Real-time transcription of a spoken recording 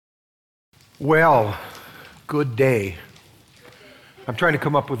Well, good day. I'm trying to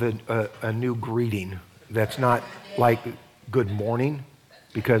come up with a new greeting that's not like good morning,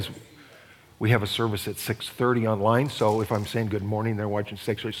 because we have a service at 6:30 online, so if I'm saying good morning, they're watching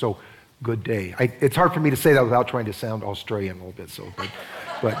 6:30, so good day. It's hard for me to say that without trying to sound Australian a little bit,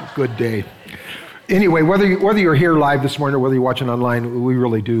 but good day. Anyway, whether you're here live this morning or whether you're watching online, we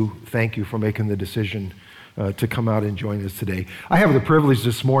really do thank you for making the decision to come out and join us today. I have the privilege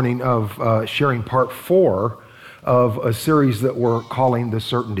this morning of sharing part 4 of a series that we're calling The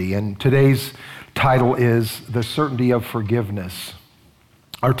Certainty, and today's title is The Certainty of Forgiveness.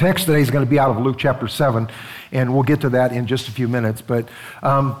 Our text today is going to be out of Luke chapter 7, and we'll get to that in just a few minutes, but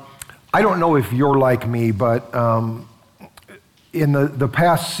I don't know if you're like me, but in the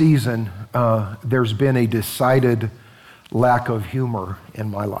past season, there's been a decided lack of humor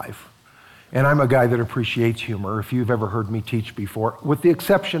in my life. And I'm a guy that appreciates humor. If you've ever heard me teach before, with the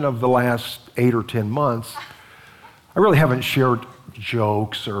exception of the last 8 or 10 months, I really haven't shared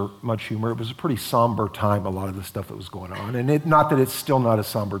jokes or much humor. It was a pretty somber time, a lot of the stuff that was going on. And not that it's still not a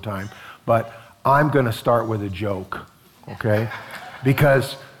somber time, but I'm going to start with a joke, okay?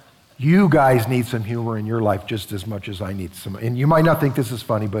 Because you guys need some humor in your life just as much as I need some. And you might not think this is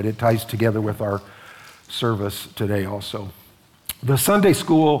funny, but it ties together with our service today also. The Sunday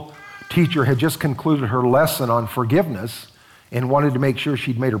school teacher had just concluded her lesson on forgiveness and wanted to make sure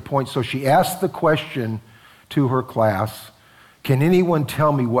she'd made her point. So she asked the question to her class, can anyone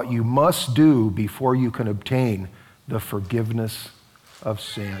tell me what you must do before you can obtain the forgiveness of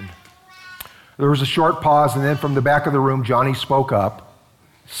sin? There was a short pause, and then from the back of the room, Johnny spoke up.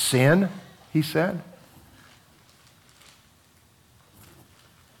 Sin, he said.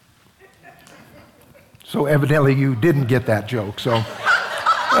 So evidently you didn't get that joke. So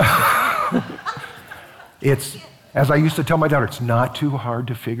it's, as I used to tell my daughter, it's not too hard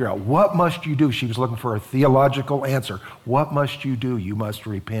to figure out. What must you do? She was looking for a theological answer. What must you do? You must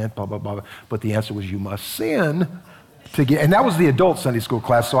repent, blah, blah, blah. But the answer was you must sin to get, and that was the adult Sunday school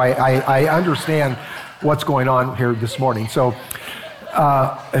class, so I understand what's going on here this morning. So,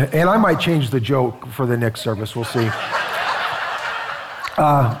 and I might change the joke for the next service. We'll see.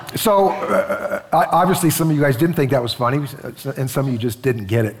 Obviously some of you guys didn't think that was funny, and some of you just didn't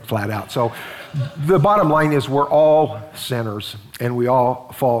get it flat out. So the bottom line is we're all sinners, and we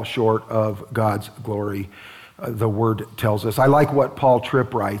all fall short of God's glory, the Word tells us. I like what Paul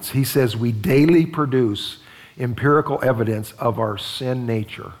Tripp writes. He says, we daily produce empirical evidence of our sin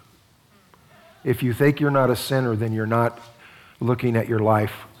nature. If you think you're not a sinner, then you're not looking at your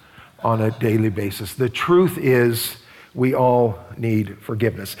life on a daily basis. The truth is, we all need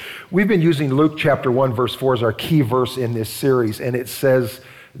forgiveness. We've been using Luke chapter 1, verse 4 as our key verse in this series, and it says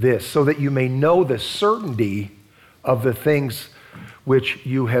this, so that you may know the certainty of the things which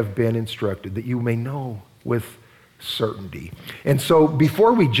you have been instructed, that you may know with certainty. And so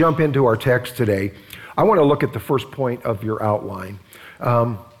before we jump into our text today, I want to look at the first point of your outline,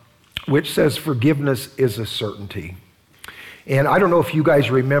 which says forgiveness is a certainty. And I don't know if you guys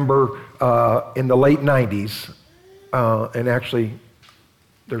remember in the late 90s, and actually,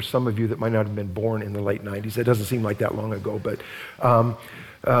 there's some of you that might not have been born in the late 90s. It doesn't seem like that long ago, but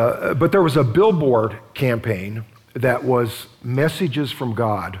there was a billboard campaign that was messages from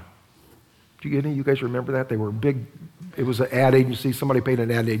God. Do you get any of you guys remember that? They were big. It was an ad agency. Somebody paid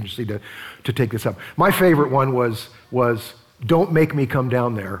an ad agency to take this up. My favorite one was "Don't make me come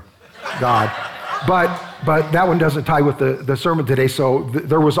down there, God." But that one doesn't tie with the sermon today. So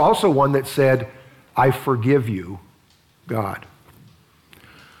there was also one that said, "I forgive you, God."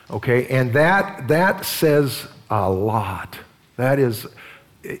 Okay, and that says a lot. That is,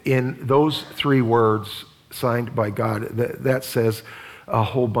 in those 3 words signed by God, that says a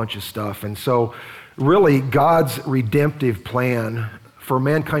whole bunch of stuff. And so really God's redemptive plan for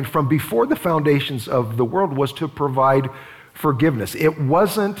mankind from before the foundations of the world was to provide forgiveness. It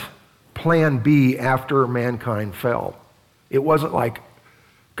wasn't plan B after mankind fell. It wasn't like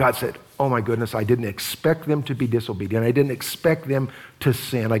God said, oh my goodness, I didn't expect them to be disobedient. I didn't expect them to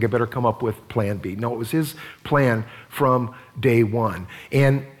sin. I better come up with plan B. No, it was his plan from day one.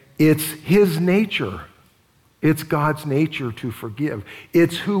 And it's his nature. It's God's nature to forgive.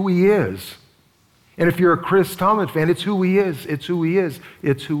 It's who he is. And if you're a Chris Tomlin fan, it's who he is. It's who he is.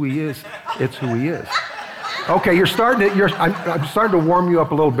 It's who he is. It's who he is. Okay, I'm starting to warm you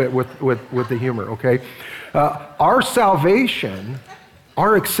up a little bit with the humor, okay? Our salvation,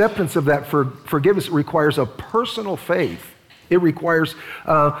 our acceptance of that forgiveness requires a personal faith. It requires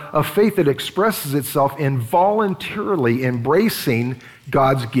a faith that expresses itself in voluntarily embracing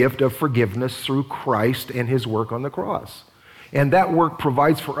God's gift of forgiveness through Christ and his work on the cross. And that work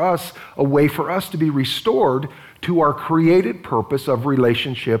provides for us a way for us to be restored to our created purpose of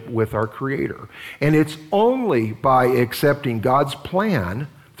relationship with our Creator. And it's only by accepting God's plan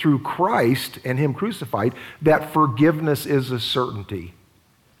through Christ and Him crucified that forgiveness is a certainty.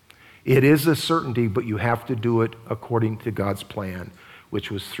 It is a certainty, but you have to do it according to God's plan,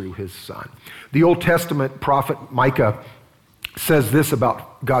 which was through His Son. The Old Testament prophet Micah says this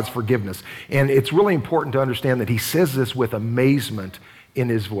about God's forgiveness. And it's really important to understand that he says this with amazement in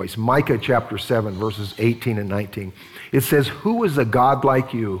his voice. Micah chapter 7, verses 18 and 19. It says, "Who is a God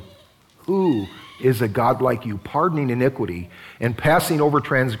like you? Who is a God like you, pardoning iniquity and passing over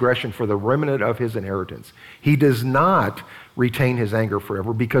transgression for the remnant of His inheritance? He does not retain His anger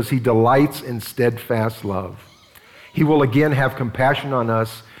forever because He delights in steadfast love. He will again have compassion on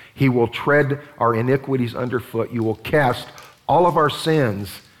us. He will tread our iniquities underfoot. You will cast all of our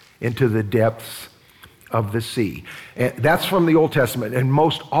sins into the depths of the sea." And that's from the Old Testament. And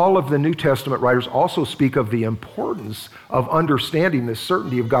most all of the New Testament writers also speak of the importance of understanding the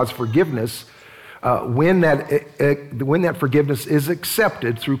certainty of God's forgiveness when that forgiveness is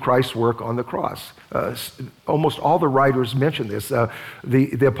accepted through Christ's work on the cross. Almost all the writers mention this.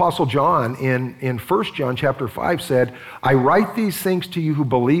 The Apostle John in 1 John chapter 5 said, "I write these things to you who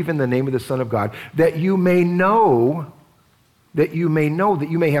believe in the name of the Son of God, that you may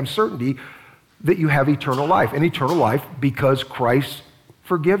have certainty that you have eternal life." And eternal life because Christ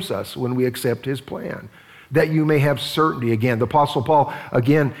forgives us when we accept His plan. That you may have certainty. Again, the Apostle Paul,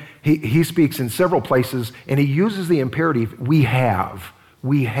 again, he speaks in several places, and he uses the imperative, we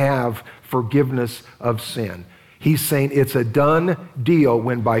have forgiveness of sin. He's saying it's a done deal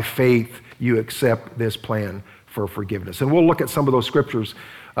when by faith you accept this plan for forgiveness. And we'll look at some of those scriptures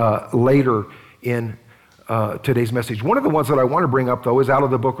later in today's message. One of the ones that I want to bring up, though, is out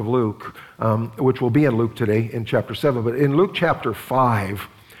of the book of Luke, which will be in Luke today in chapter 7. But in Luke chapter 5,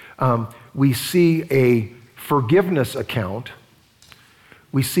 we see a forgiveness account.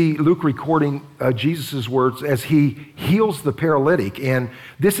 We see Luke recording Jesus' words as He heals the paralytic. And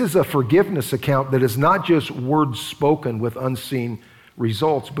this is a forgiveness account that is not just words spoken with unseen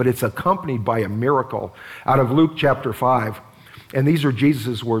results, but it's accompanied by a miracle. Out of Luke chapter 5, and these are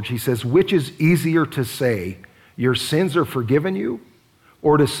Jesus' words. He says, "Which is easier to say, 'Your sins are forgiven you,'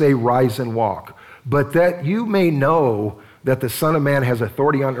 or to say, 'Rise and walk'? But that you may know that the Son of Man has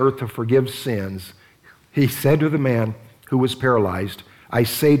authority on earth to forgive sins," He said to the man who was paralyzed, "I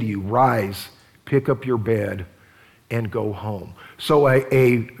say to you, rise, pick up your bed, and go home." So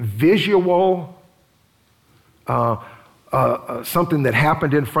a visual, something that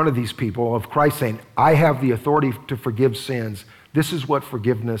happened in front of these people of Christ saying, "I have the authority to forgive sins." This is what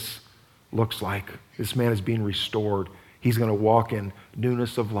forgiveness looks like. This man is being restored. He's going to walk in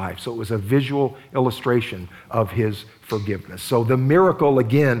newness of life. So it was a visual illustration of His forgiveness. So the miracle,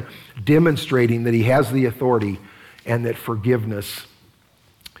 again, demonstrating that He has the authority and that forgiveness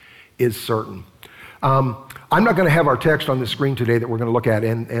is certain. I'm not going to have our text on the screen today that we're going to look at,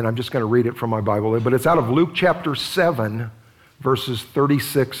 and I'm just going to read it from my Bible, but it's out of Luke chapter 7, verses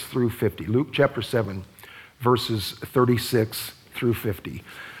 36 through 50. Luke chapter 7, verses 36 through 50.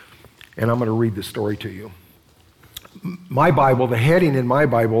 And I'm going to read the story to you. My Bible, the heading in my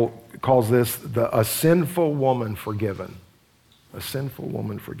Bible calls this a sinful woman forgiven. A sinful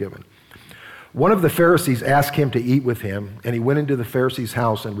woman forgiven. One of the Pharisees asked Him to eat with him, and He went into the Pharisee's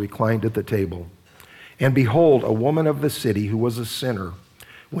house and reclined at the table. And behold, a woman of the city who was a sinner,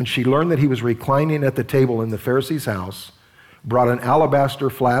 when she learned that He was reclining at the table in the Pharisee's house, brought an alabaster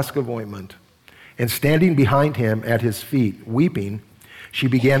flask of ointment, and standing behind Him at His feet, weeping, she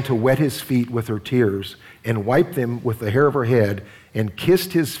began to wet His feet with her tears, and wiped them with the hair of her head, and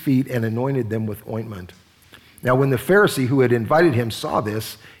kissed His feet and anointed them with ointment. Now when the Pharisee who had invited Him saw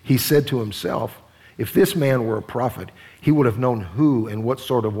this, he said to himself, "If this man were a prophet, he would have known who and what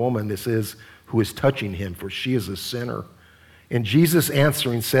sort of woman this is who is touching him, for she is a sinner." And Jesus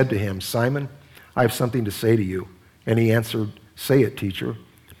answering said to him, "Simon, I have something to say to you." And he answered, "Say it, teacher."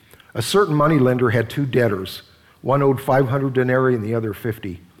 A certain moneylender had 2 debtors. One owed 500 denarii and the other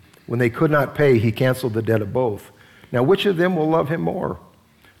 50. When they could not pay, he canceled the debt of both. Now which of them will love him more?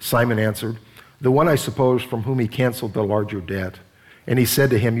 Simon answered, "The one, I suppose, from whom he canceled the larger debt." And he said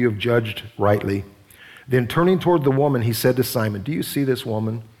to him, "You have judged rightly." Then turning toward the woman, he said to Simon, "Do you see this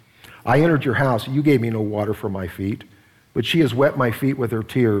woman? I entered your house. You gave me no water for my feet, but she has wet my feet with her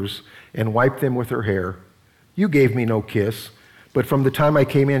tears and wiped them with her hair. You gave me no kiss, but from the time I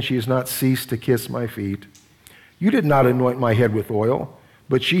came in, she has not ceased to kiss my feet. You did not anoint my head with oil,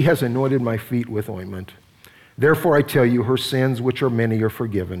 but she has anointed my feet with ointment. Therefore I tell you, her sins, which are many, are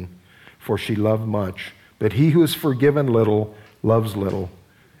forgiven, for she loved much. but he who is forgiven little loves little.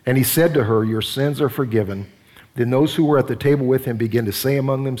 And he said to her, your sins are forgiven. Then those who were at the table with him began to say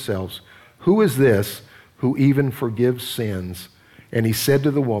among themselves, who is this who even forgives sins? And he said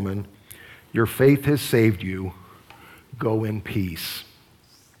to the woman, your faith has saved you. Go in peace.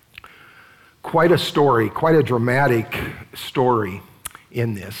 Quite a story, quite a dramatic story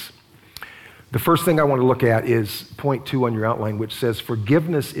in this. The first thing I want to look at is point 2 on your outline, which says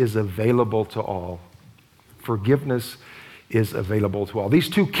forgiveness is available to all. Forgiveness is available to all. These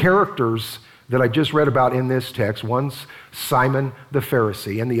two characters that I just read about in this text, one's Simon the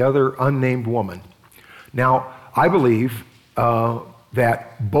Pharisee and the other unnamed woman. Now, I believe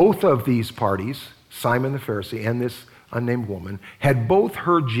that both of these parties, Simon the Pharisee and this unnamed woman, had both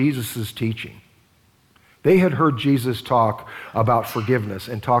heard Jesus' teaching. They had heard Jesus talk about forgiveness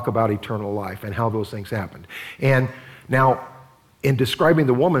and talk about eternal life and how those things happened. And now, in describing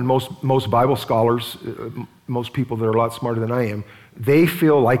the woman, most Bible scholars, most people that are a lot smarter than I am, they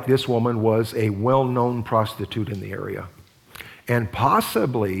feel like this woman was a well-known prostitute in the area, and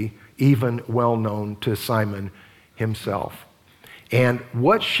possibly even well-known to Simon himself. And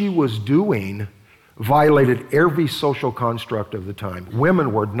what she was doing violated every social construct of the time.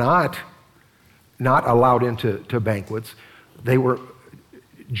 Women were not allowed into banquets.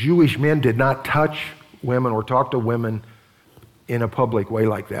 Jewish men did not touch women or talk to women in a public way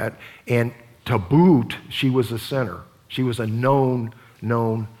like that. And to boot, she was a sinner. She was a known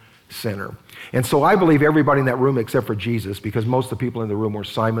sinner. And so I believe everybody in that room except for Jesus, because most of the people in the room were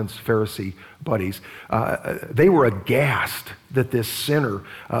Simon's Pharisee buddies, they were aghast that this sinner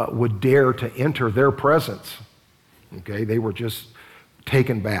would dare to enter their presence. Okay, they were just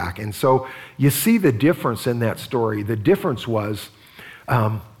taken back. And so you see the difference in that story. The difference was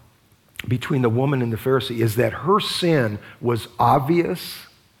between the woman and the Pharisee is that her sin was obvious,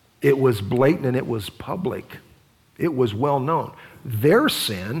 it was blatant, and it was public. It was well known. Their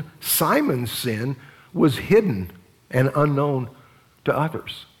sin, Simon's sin, was hidden and unknown to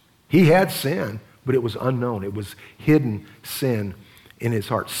others. He had sin, but it was unknown. It was hidden sin in his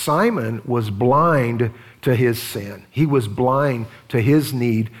heart. Simon was blind to his sin. He was blind to his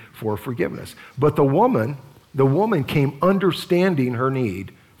need for forgiveness. But the woman came understanding her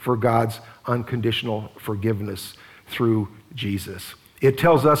need for God's unconditional forgiveness through Jesus. It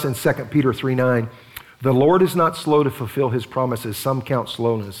tells us in 2 Peter 3:9, the Lord is not slow to fulfill his promises, some count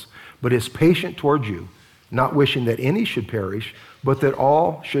slowness, but is patient toward you, not wishing that any should perish, but that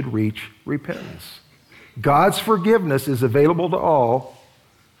all should reach repentance. God's forgiveness is available to all,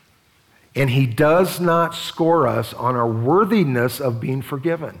 and he does not score us on our worthiness of being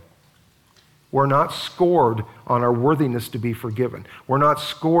forgiven. We're not scored on our worthiness to be forgiven. We're not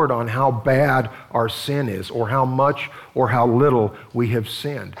scored on how bad our sin is or how much or how little we have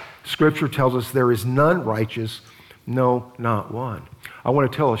sinned. Scripture tells us there is none righteous, no, not one. I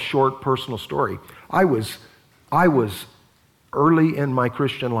want to tell a short personal story. I was early in my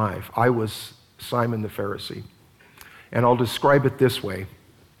Christian life, I was Simon the Pharisee. And I'll describe it this way.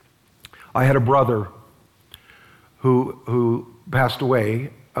 I had a brother who passed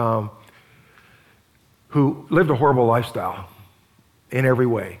away, who lived a horrible lifestyle in every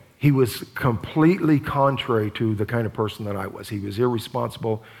way. He was completely contrary to the kind of person that I was. He was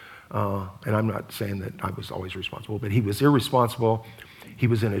irresponsible, and I'm not saying that I was always responsible, but he was irresponsible. He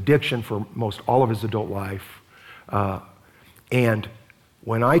was in addiction for most all of his adult life. And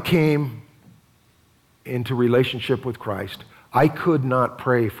when I came into relationship with Christ, I could not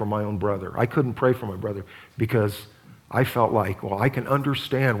pray for my own brother. I couldn't pray for my brother because I felt like, well, I can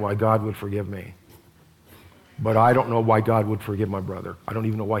understand why God would forgive me. But I don't know why God would forgive my brother. I don't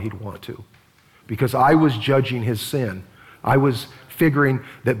even know why he'd want to. Because I was judging his sin. I was figuring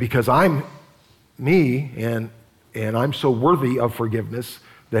that because I'm me and I'm so worthy of forgiveness,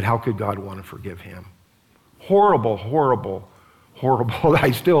 that how could God want to forgive him? Horrible, horrible, horrible. I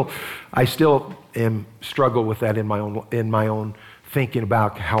still struggle with that in my own thinking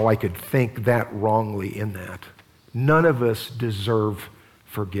about how I could think that wrongly in that. None of us deserve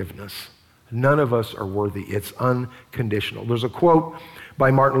forgiveness. None of us are worthy. It's unconditional. There's a quote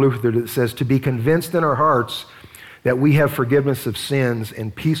by Martin Luther that says, to be convinced in our hearts that we have forgiveness of sins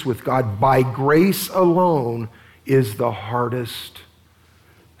and peace with God by grace alone is the hardest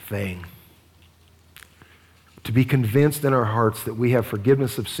thing. To be convinced in our hearts that we have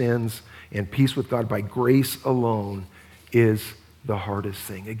forgiveness of sins and peace with God by grace alone is the hardest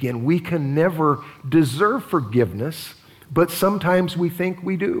thing. Again, we can never deserve forgiveness, but sometimes we think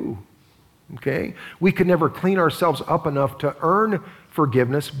we do. Okay? We could never clean ourselves up enough to earn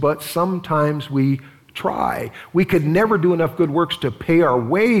forgiveness, but sometimes we try. We could never do enough good works to pay our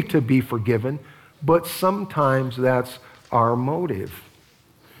way to be forgiven, but sometimes that's our motive.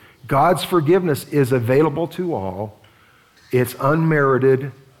 God's forgiveness is available to all. It's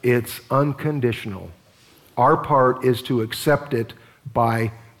unmerited. It's unconditional. Our part is to accept it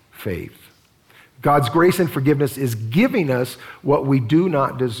by faith. God's grace and forgiveness is giving us what we do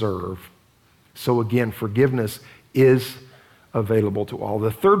not deserve. So again, forgiveness is available to all.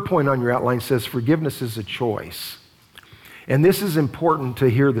 The third point on your outline says forgiveness is a choice. And this is important to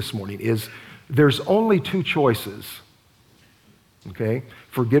hear this morning, is there's only two choices. Okay?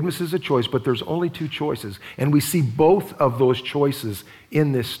 Forgiveness is a choice, but there's only two choices. And we see both of those choices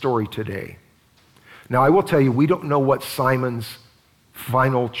in this story today. Now, I will tell you, we don't know what Simon's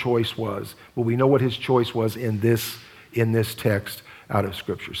final choice was, but we know what his choice was in this text out of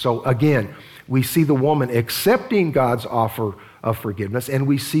Scripture. So again, we see the woman accepting God's offer of forgiveness, and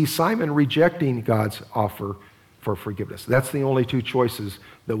we see Simon rejecting God's offer for forgiveness. That's the only two choices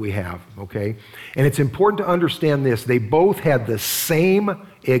that we have, okay? And it's important to understand this. They both had the same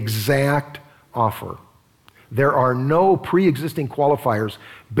exact offer. There are no pre-existing qualifiers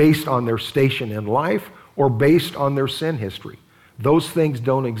based on their station in life or based on their sin history. Those things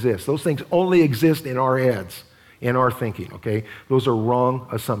don't exist. Those things only exist in our heads, in our thinking, okay? Those are wrong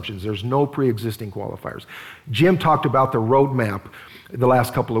assumptions. There's no pre-existing qualifiers. Jim talked about the roadmap the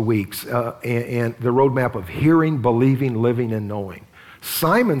last couple of weeks, and the roadmap of hearing, believing, living, and knowing.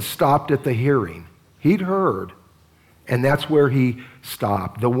 Simon stopped at the hearing. He'd heard, and that's where he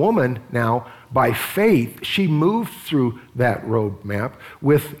stopped. The woman now, by faith, she moved through that roadmap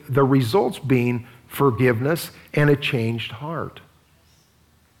with the results being forgiveness and a changed heart.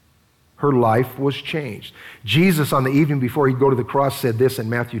 Her life was changed. Jesus, on the evening before he'd go to the cross, said this in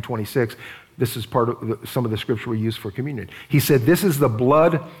Matthew 26. This is part of some of the scripture we use for communion. He said, "This is the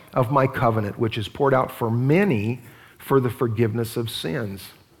blood of my covenant, which is poured out for many for the forgiveness of sins."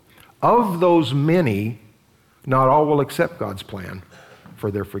 Of those many, not all will accept God's plan for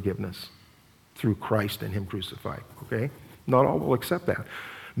their forgiveness through Christ and him crucified, okay? Not all will accept that.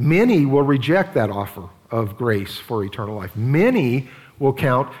 Many will reject that offer of grace for eternal life. Many will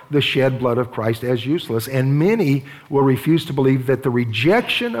count the shed blood of Christ as useless, and many will refuse to believe that the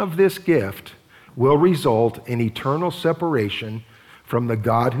rejection of this gift will result in eternal separation from the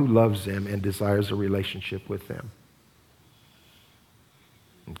God who loves them and desires a relationship with them.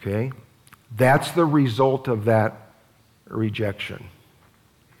 Okay? That's the result of that rejection.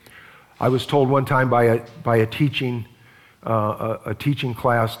 I was told one time by a teaching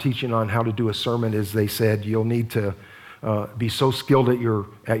class teaching on how to do a sermon, is they said you'll need to be so skilled at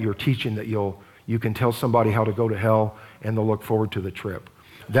your teaching that you can tell somebody how to go to hell and they'll look forward to the trip.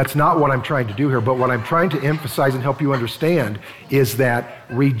 That's not what I'm trying to do here, but what I'm trying to emphasize and help you understand is that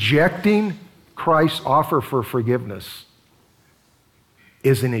rejecting Christ's offer for forgiveness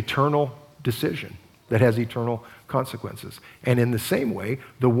is an eternal decision that has eternal consequences. And in the same way,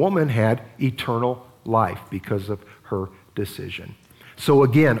 the woman had eternal life because of her decision. So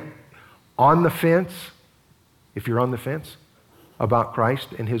again, on the fence, if you're on the fence about Christ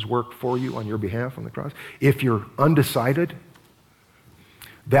and his work for you on your behalf on the cross, if you're undecided,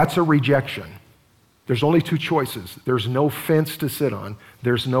 that's a rejection. There's only two choices. There's no fence to sit on.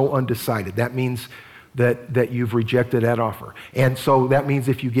 There's no undecided. That means that you've rejected that offer. And so that means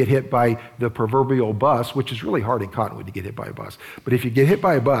if you get hit by the proverbial bus, which is really hard in Cottonwood to get hit by a bus, but if you get hit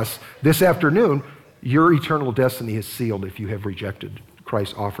by a bus this afternoon, your eternal destiny is sealed if you have rejected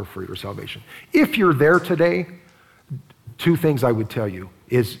Christ's offer for your salvation. If you're there today, two things I would tell you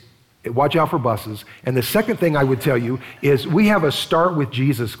is watch out for buses. And the second thing I would tell you is we have a Start with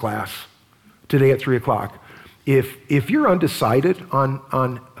Jesus class today at 3 o'clock. If you're undecided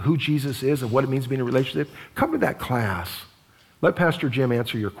on who Jesus is and what it means to be in a relationship, come to that class. Let Pastor Jim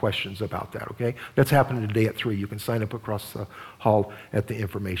answer your questions about that, okay? That's happening today at 3. You can sign up across the hall at the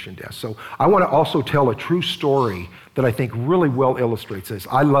information desk. So I want to also tell a true story that I think really well illustrates this.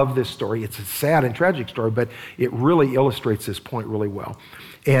 I love this story. It's a sad and tragic story, but it really illustrates this point really well.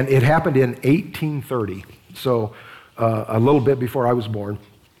 And it happened in 1830, so a little bit before I was born.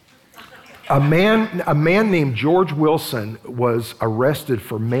 A man named George Wilson was arrested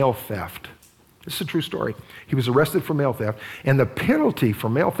for mail theft. This is a true story. He was arrested for mail theft, and the penalty for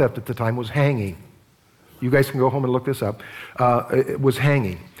mail theft at the time was hanging. You guys can go home and look this up. It was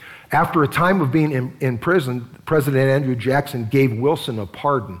hanging. After a time of being in prison, President Andrew Jackson gave Wilson a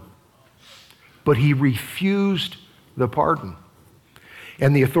pardon, but he refused the pardon.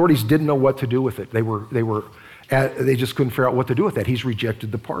 And the authorities didn't know what to do with it. They just couldn't figure out what to do with that. He's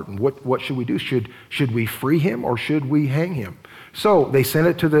rejected the pardon. What should we do? Should we free him or should we hang him? So they sent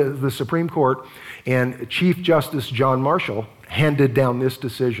it to the Supreme Court, and Chief Justice John Marshall handed down this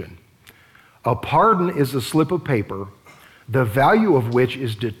decision. A pardon is a slip of paper, the value of which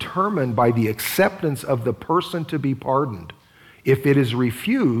is determined by the acceptance of the person to be pardoned. If it is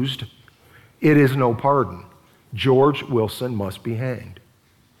refused, it is no pardon. George Wilson must be hanged.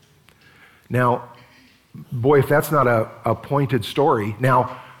 Now, boy, if that's not a pointed story.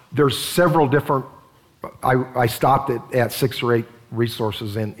 Now, there's several different, I stopped at 6 or 8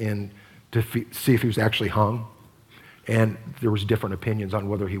 resources to see if he was actually hung. And there was different opinions on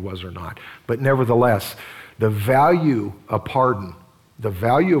whether he was or not. But nevertheless, the value of pardon, the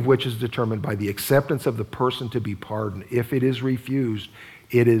value of which is determined by the acceptance of the person to be pardoned. If it is refused,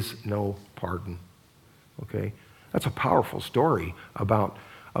 it is no pardon. Okay? That's a powerful story about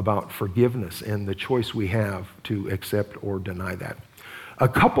forgiveness and the choice we have to accept or deny that. A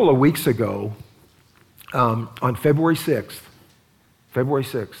couple of weeks ago, on February 6th,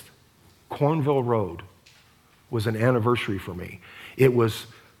 Cornville Road was an anniversary for me. It was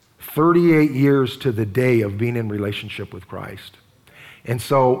 38 years to the day of being in relationship with Christ. And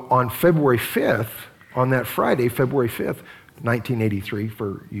so on February 5th, on that Friday, February 5th, 1983,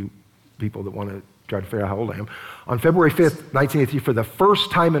 for you people that want to try to figure out how old I am, on February 5th, 1983, for the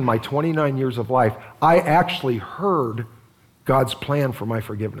first time in my 29 years of life, I actually heard God's plan for my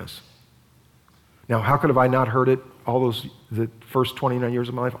forgiveness. Now, how could have I not heard it the first 29 years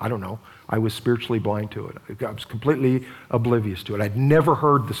of my life? I don't know. I was spiritually blind to it. I was completely oblivious to it. I'd never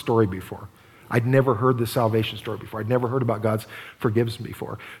heard the story before. I'd never heard the salvation story before. I'd never heard about God's forgiveness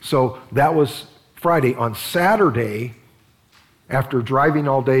before. So that was Friday. On Saturday, after driving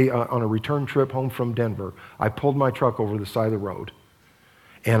all day on a return trip home from Denver, I pulled my truck over the side of the road.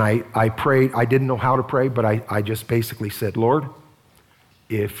 And I prayed. I didn't know how to pray, but I just basically said, Lord,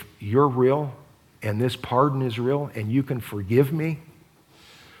 if you're real and this pardon is real and you can forgive me,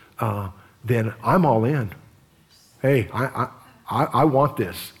 then I'm all in. Hey, I want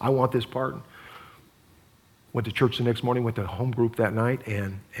this. I want this pardon. Went to church the next morning, went to home group that night,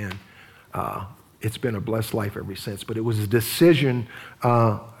 and it's been a blessed life ever since. But it was a decision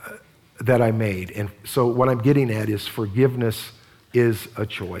that I made. And so what I'm getting at is forgiveness is a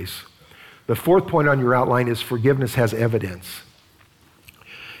choice. The fourth point on your outline is forgiveness has evidence.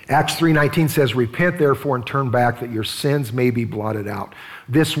 Acts 3:19 says, repent therefore and turn back that your sins may be blotted out.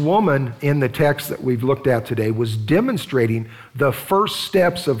 This woman in the text that we've looked at today was demonstrating the first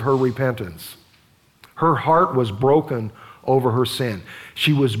steps of her repentance. Her heart was broken over her sin.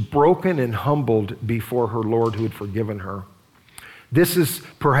 She was broken and humbled before her Lord who had forgiven her. This is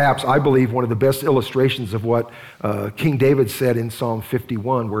perhaps, I believe, one of the best illustrations of what King David said in Psalm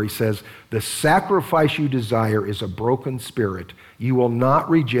 51, where he says, the sacrifice you desire is a broken spirit. You will not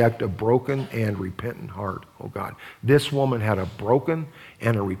reject a broken and repentant heart, oh God. This woman had a broken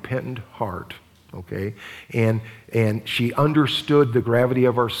and a repentant heart, okay? And she understood the gravity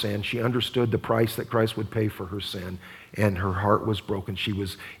of our sin. She understood the price that Christ would pay for her sin, and her heart was broken. She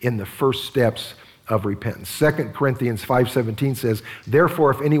was in the first steps of repentance. 2 Corinthians 5:17 says,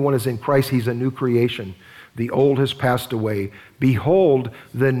 therefore, if anyone is in Christ, he's a new creation. The old has passed away. Behold,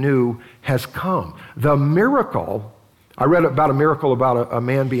 the new has come. The miracle, I read about a miracle about a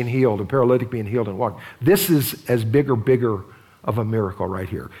man being healed, a paralytic being healed and walking. This is as bigger of a miracle right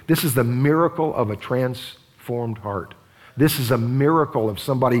here. This is the miracle of a transformed heart. This is a miracle of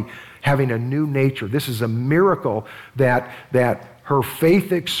somebody having a new nature. This is a miracle that her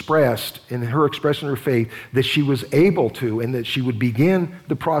faith expressed, in her expression of her faith, that she was able to, and that she would begin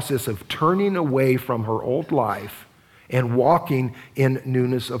the process of turning away from her old life and walking in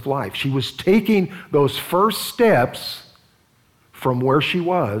newness of life. She was taking those first steps from where she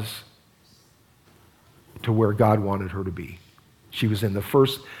was to where God wanted her to be. She was in the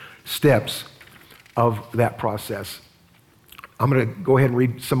first steps of that process. I'm going to go ahead and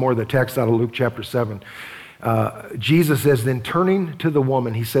read some more of the text out of Luke chapter 7. Jesus says, then turning to the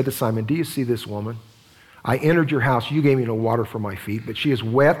woman, he said to Simon, do you see this woman? I entered your house. You gave me no water for my feet, but she has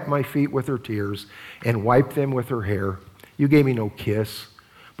wet my feet with her tears and wiped them with her hair. You gave me no kiss,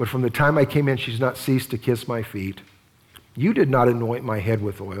 but from the time I came in, she's not ceased to kiss my feet. You did not anoint my head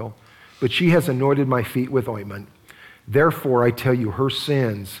with oil, but she has anointed my feet with ointment. Therefore, I tell you, her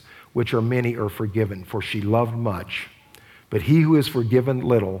sins, which are many, are forgiven, for she loved much. But he who is forgiven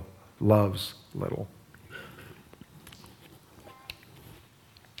little loves little.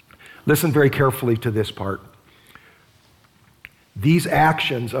 Listen very carefully to this part. These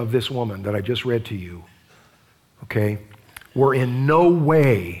actions of this woman that I just read to you, okay, were in no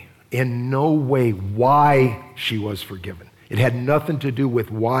way why she was forgiven. It had nothing to do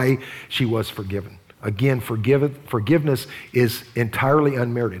with why she was forgiven. Again, forgiveness is entirely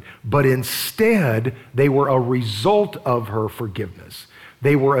unmerited. But instead, they were a result of her forgiveness.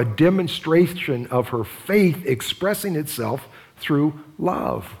 They were a demonstration of her faith expressing itself through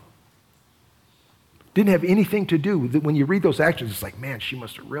love. Didn't have anything to do with, when you read those actions, it's like, man, she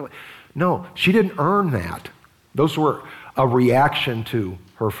must have really. No, she didn't earn that. Those were a reaction to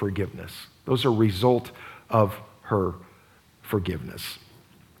her forgiveness. Those are a result of her forgiveness.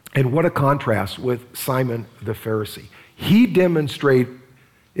 And what a contrast with Simon the Pharisee. He demonstrated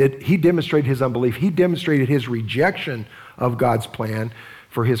his unbelief. He demonstrated his rejection of God's plan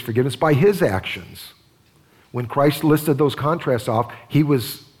for his forgiveness by his actions. When Christ listed those contrasts off, he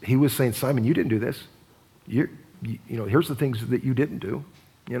was saying, Simon, you didn't do this. Here's the things that you didn't do.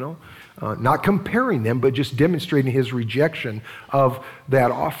 Not comparing them, but just demonstrating his rejection of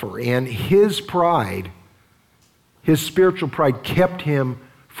that offer. And his pride, his spiritual pride, kept him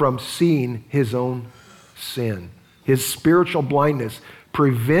from seeing his own sin. His spiritual blindness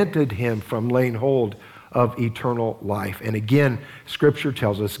prevented him from laying hold of eternal life. And again, Scripture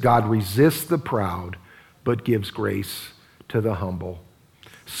tells us God resists the proud, but gives grace to the humble.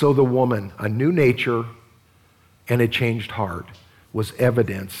 So the woman, a new nature and a changed heart, was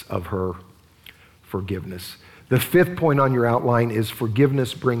evidence of her forgiveness. The fifth point on your outline is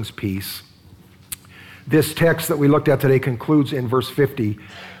forgiveness brings peace. This text that we looked at today concludes in verse 50,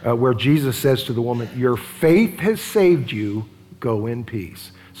 where Jesus says to the woman, your faith has saved you, go in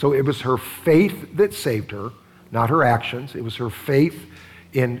peace. So it was her faith that saved her, not her actions. It was her faith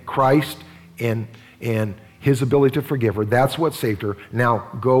in Christ and his ability to forgive her. That's what saved her. Now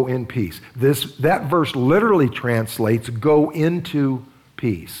go in peace. That verse literally translates, go into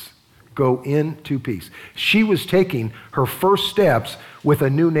peace. Go into peace. She was taking her first steps with a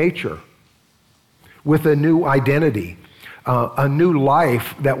new nature, with a new identity, a new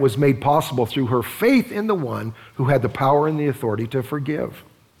life that was made possible through her faith in the one who had the power and the authority to forgive.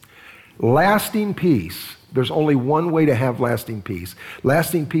 Lasting peace, there's only one way to have lasting peace.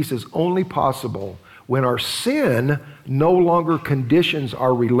 Lasting peace is only possible when our sin no longer conditions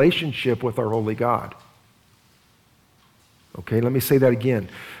our relationship with our holy God. Okay, let me say that again.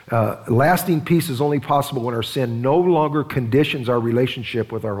 Lasting peace is only possible when our sin no longer conditions our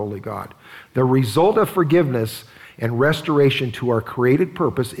relationship with our holy God. The result of forgiveness and restoration to our created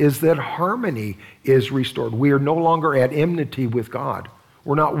purpose is that harmony is restored. We are no longer at enmity with God.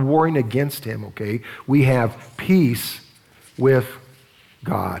 We're not warring against him, okay? We have peace with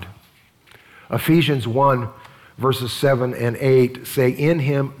God. Ephesians 1, verses 7 and 8 say, in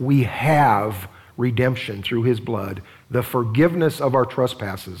him we have redemption through his blood, the forgiveness of our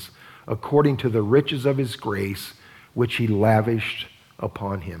trespasses, according to the riches of his grace, which he lavished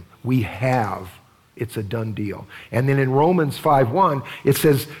upon him. We have. It's a done deal. And then in Romans 5:1, it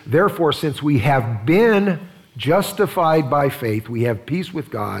says, therefore, since we have been justified by faith, we have peace with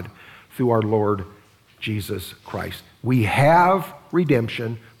God through our Lord Jesus Christ. We have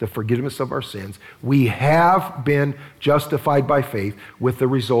redemption, the forgiveness of our sins. We have been justified by faith, with the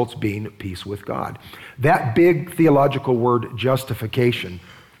results being peace with God. That big theological word, justification,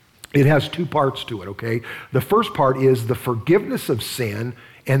 it has two parts to it, okay? The first part is the forgiveness of sin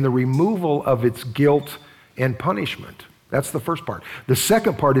and the removal of its guilt and punishment. That's the first part. The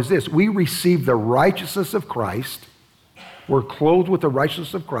second part is this: we receive the righteousness of Christ. We're clothed with the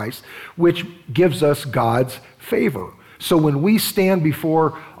righteousness of Christ, which gives us God's favor. So when we stand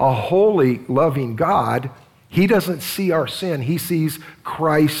before a holy, loving God, he doesn't see our sin. He sees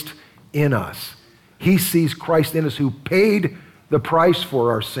Christ in us. He sees Christ in us, who paid the price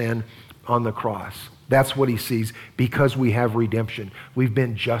for our sin on the cross. That's what he sees, because we have redemption. We've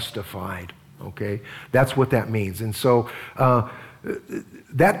been justified, okay? That's what that means. And so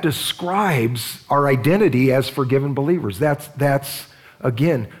that describes our identity as forgiven believers. That's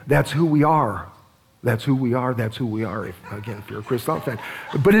who we are. That's who we are. That's who we are, if you're a Christian fan.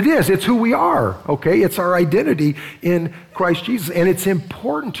 But it's who we are, okay? It's our identity in Christ Jesus. And it's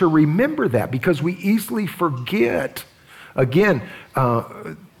important to remember that, because we easily forget. Again,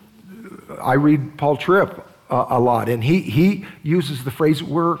 I read Paul Tripp a lot, and he uses the phrase,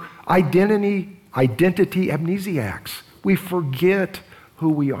 we're identity amnesiacs. We forget who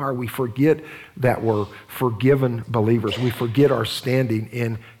we are. We forget that we're forgiven believers. We forget our standing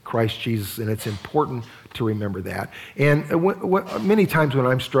in Christ Jesus, and it's important to remember that. And many times when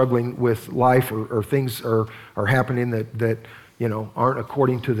I'm struggling with life, or things are happening that aren't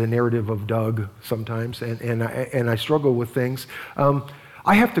according to the narrative of Doug sometimes, and I struggle with things,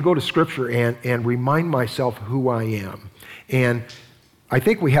 I have to go to Scripture and remind myself who I am. And I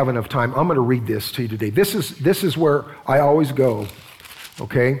think we have enough time. I'm going to read this to you today. This is where I always go,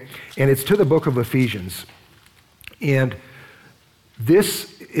 okay? And it's to the book of Ephesians. And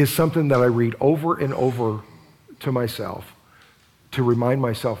this is something that I read over and over to myself. to remind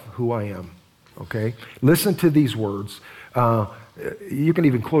myself who I am, okay? Listen to these words. You can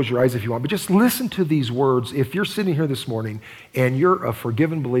even close your eyes if you want, but just listen to these words. If you're sitting here this morning and you're a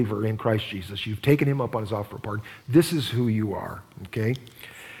forgiven believer in Christ Jesus, you've taken him up on his offer of pardon, this is who you are, okay?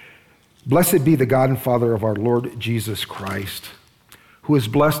 Blessed be the God and Father of our Lord Jesus Christ, who has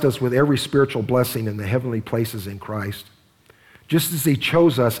blessed us with every spiritual blessing in the heavenly places in Christ, just as he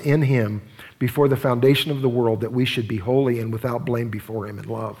chose us in him before the foundation of the world, that we should be holy and without blame before him in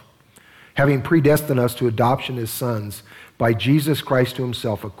love, having predestined us to adoption as sons by Jesus Christ to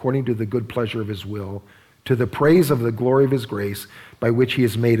himself, according to the good pleasure of his will, to the praise of the glory of his grace, by which he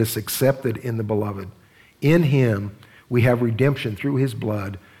has made us accepted in the beloved. In him we have redemption through his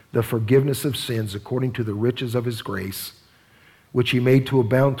blood, the forgiveness of sins according to the riches of his grace, which he made to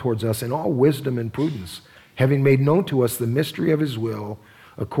abound towards us in all wisdom and prudence, having made known to us the mystery of his will,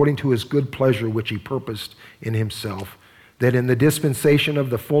 according to his good pleasure which he purposed in himself, that in the dispensation of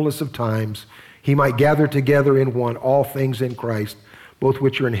the fullness of times he might gather together in one all things in Christ, both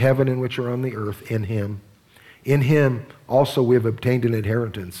which are in heaven and which are on the earth, in him. In him also we have obtained an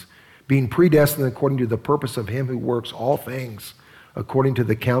inheritance, being predestined according to the purpose of him who works all things according to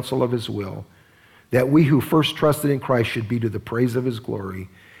the counsel of his will, that we who first trusted in Christ should be to the praise of his glory.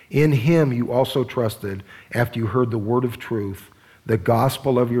 In him you also trusted, after you heard the word of truth, the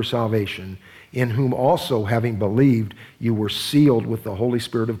gospel of your salvation, in whom also, having believed, you were sealed with the Holy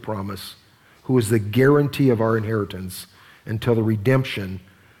Spirit of promise, who is the guarantee of our inheritance until the redemption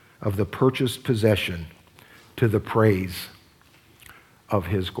of the purchased possession, to the praise of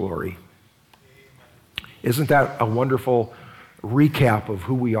his glory. Isn't that a wonderful recap of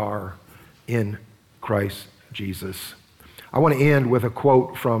who we are in Christ Jesus? I want to end with a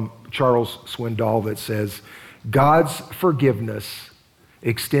quote from Charles Swindoll that says, God's forgiveness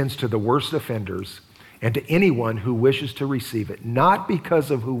extends to the worst offenders and to anyone who wishes to receive it, not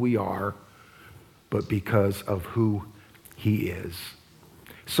because of who we are, but because of who he is.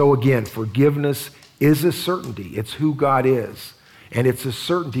 So again, forgiveness is a certainty. It's who God is. And it's a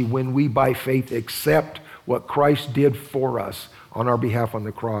certainty when we, by faith, accept what Christ did for us on our behalf on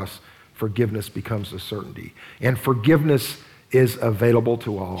the cross. Forgiveness becomes a certainty. And forgiveness is available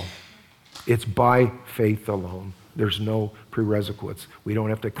to all. It's by faith alone. There's no prerequisites. We don't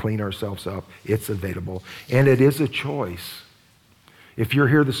have to clean ourselves up. It's available. And it is a choice. If you're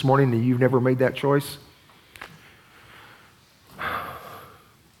here this morning and you've never made that choice,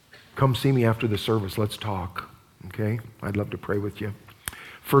 come see me after the service. Let's talk, okay? I'd love to pray with you.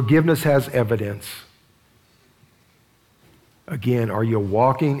 Forgiveness has evidence. Again, are you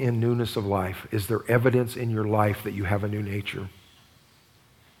walking in newness of life? Is there evidence in your life that you have a new nature?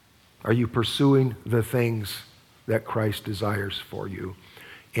 Are you pursuing the things that Christ desires for you?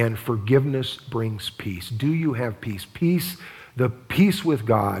 And forgiveness brings peace. Do you have peace? Peace, the peace with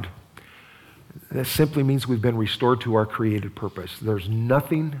God, that simply means we've been restored to our created purpose. There's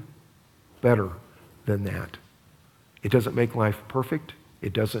nothing better than that. It doesn't make life perfect.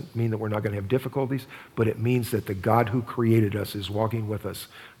 It doesn't mean that we're not going to have difficulties, but it means that the God who created us is walking with us,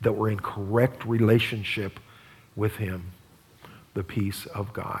 that we're in correct relationship with him, the peace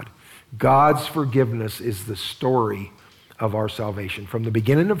of God. God's forgiveness is the story of our salvation. From the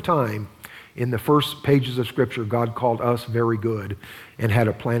beginning of time, in the first pages of Scripture, God called us very good and had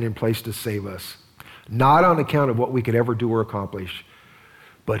a plan in place to save us, not on account of what we could ever do or accomplish,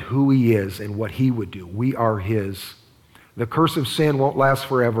 but who he is and what he would do. We are his. The curse of sin won't last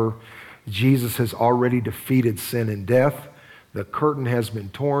forever. Jesus has already defeated sin and death. The curtain has been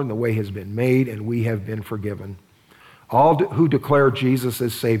torn, the way has been made, and we have been forgiven. All who declare Jesus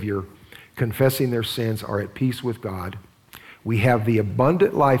as Savior, confessing their sins, are at peace with God. We have the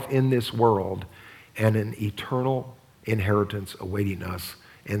abundant life in this world and an eternal inheritance awaiting us,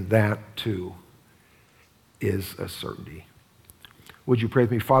 and that too is a certainty. Would you pray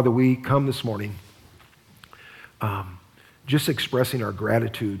with me? Father, we come this morning just expressing our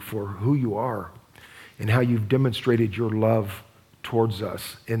gratitude for who you are and how you've demonstrated your love towards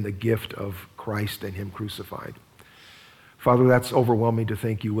us in the gift of Christ and him crucified. Father, that's overwhelming to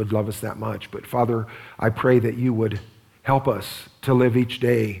think you would love us that much. But Father, I pray that you would help us to live each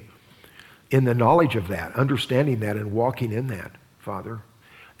day in the knowledge of that, understanding that, and walking in that, Father,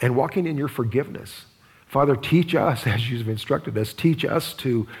 and walking in your forgiveness. Father, teach us, as you've instructed us, teach us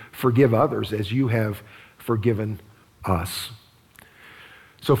to forgive others as you have forgiven us.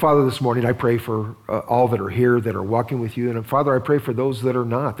 So, Father, this morning I pray for all that are here, that are walking with you. And Father, I pray for those that are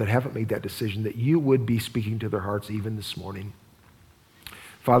not, that haven't made that decision, that you would be speaking to their hearts even this morning.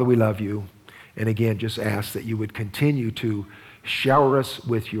 Father, we love you. And again, just ask that you would continue to shower us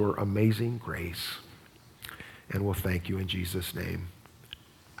with your amazing grace. And we'll thank you in Jesus' name.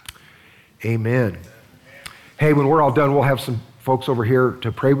 Amen. Hey, when we're all done, we'll have some folks over here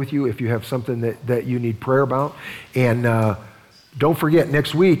to pray with you if you have something that you need prayer about. And don't forget,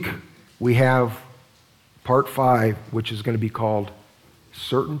 next week we have part 5, which is going to be called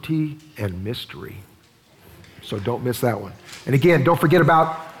Certainty and Mystery. So don't miss that one. And again, don't forget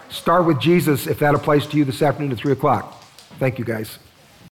about Start with Jesus if that applies to you this afternoon at 3 o'clock. Thank you, guys.